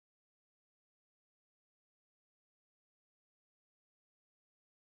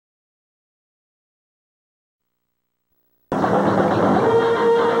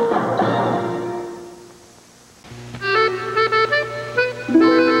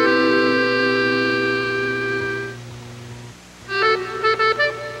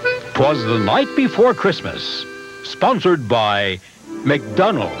'Twas the night before Christmas, sponsored by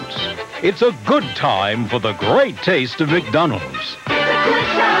McDonald's. It's a good time for the great taste of McDonald's. It's a good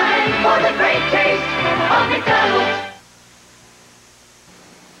time for the great taste of McDonald's.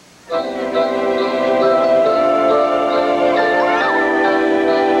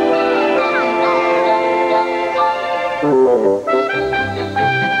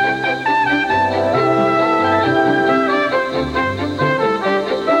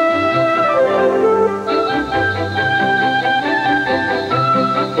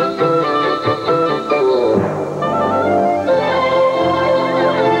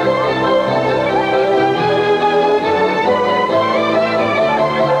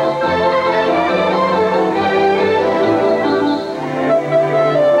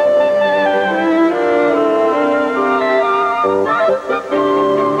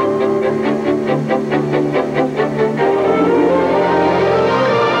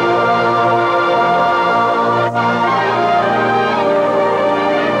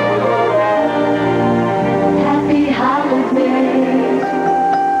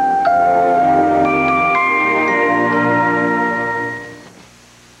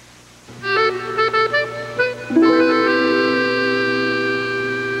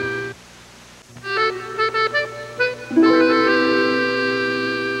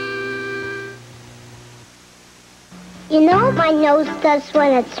 You know what my nose does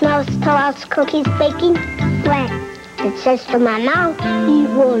when it smells Twas cookies baking? When it says to my mouth, eat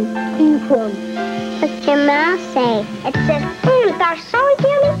one, eat one. What's your mouth say? It says, they're so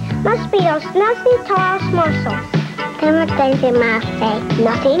yummy. Must be those nasty Twas morsels. Then what does your mouth say?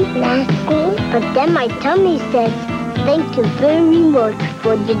 Nothing? Nasty? But then my tummy says, thank you very much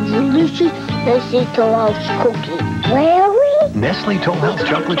for the delicious Nestle Twas cookie. Really? Nestle Twas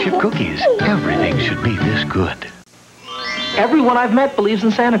chocolate chip cookies. Everything should be this good. Everyone I've met believes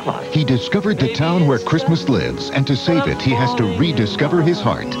in Santa Claus. He discovered the town where Christmas lives, and to save it, he has to rediscover his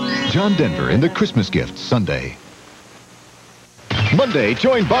heart. John Denver in The Christmas Gift, Sunday. Monday,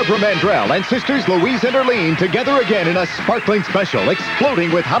 join Barbara Mandrell and sisters Louise and Erlene together again in a sparkling special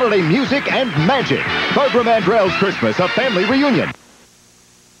exploding with holiday music and magic. Barbara Mandrell's Christmas, a family reunion.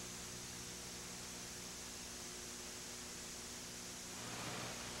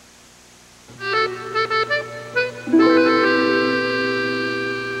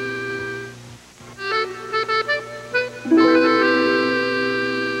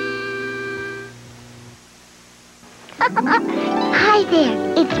 Hi there,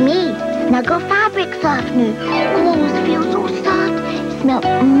 it's me, Snuggle Fabric Softener. Clothes feel so soft, smell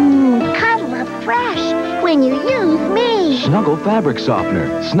cuddle up fresh when you use me. Snuggle Fabric Softener.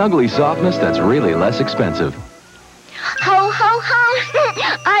 Snuggly softness that's really less expensive. Ho, ho, ho!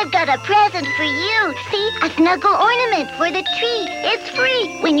 I've got a present for you. See, a Snuggle ornament for the tree. It's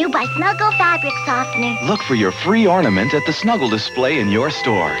free when you buy Snuggle Fabric Softener. Look for your free ornament at the Snuggle display in your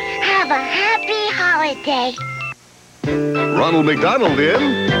store. Have a happy holiday. Ronald McDonald in.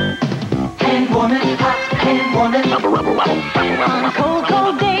 Hand warming, hot hand warming. On a cold,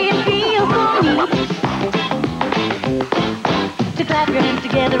 cold day, it feels so neat to clap your hands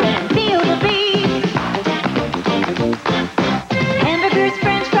together and feel the beat. Hamburgers,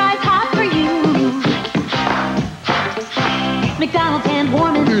 French fries, hot for you. McDonald's hand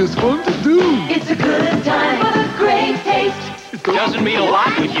warming. It's fun to do. It's a good time for the great taste. It doesn't mean a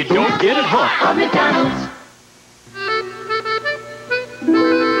lot when you don't get it hooked. Of McDonald's.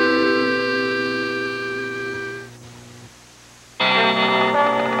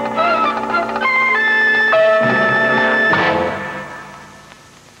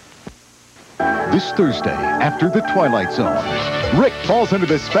 This Thursday, after the Twilight Zone, Rick falls under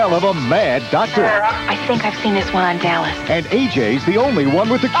the spell of a mad doctor. I think I've seen this one on Dallas. And AJ's the only one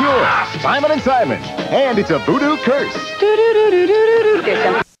with the cure. Simon and Simon. And it's a voodoo curse. There's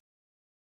some